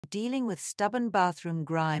Dealing with stubborn bathroom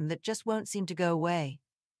grime that just won't seem to go away?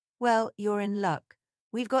 Well, you're in luck.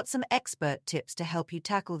 We've got some expert tips to help you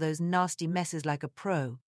tackle those nasty messes like a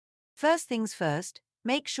pro. First things first,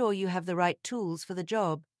 make sure you have the right tools for the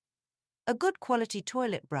job. A good quality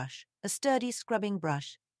toilet brush, a sturdy scrubbing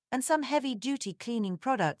brush, and some heavy-duty cleaning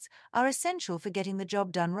products are essential for getting the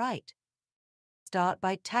job done right. Start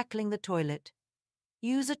by tackling the toilet.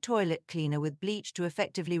 Use a toilet cleaner with bleach to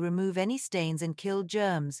effectively remove any stains and kill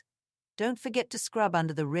germs. Don't forget to scrub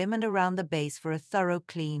under the rim and around the base for a thorough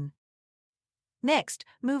clean. Next,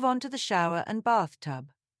 move on to the shower and bathtub.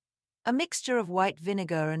 A mixture of white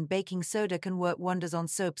vinegar and baking soda can work wonders on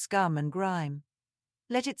soap scum and grime.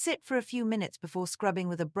 Let it sit for a few minutes before scrubbing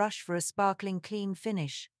with a brush for a sparkling clean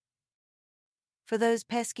finish. For those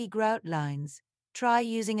pesky grout lines, try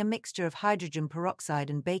using a mixture of hydrogen peroxide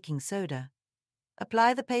and baking soda.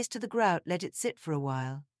 Apply the paste to the grout, let it sit for a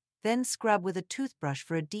while, then scrub with a toothbrush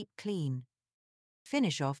for a deep clean.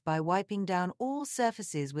 Finish off by wiping down all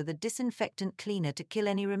surfaces with a disinfectant cleaner to kill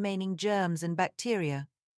any remaining germs and bacteria.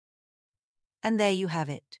 And there you have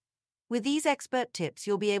it. With these expert tips,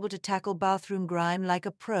 you'll be able to tackle bathroom grime like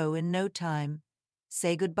a pro in no time.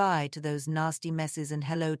 Say goodbye to those nasty messes and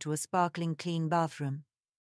hello to a sparkling clean bathroom.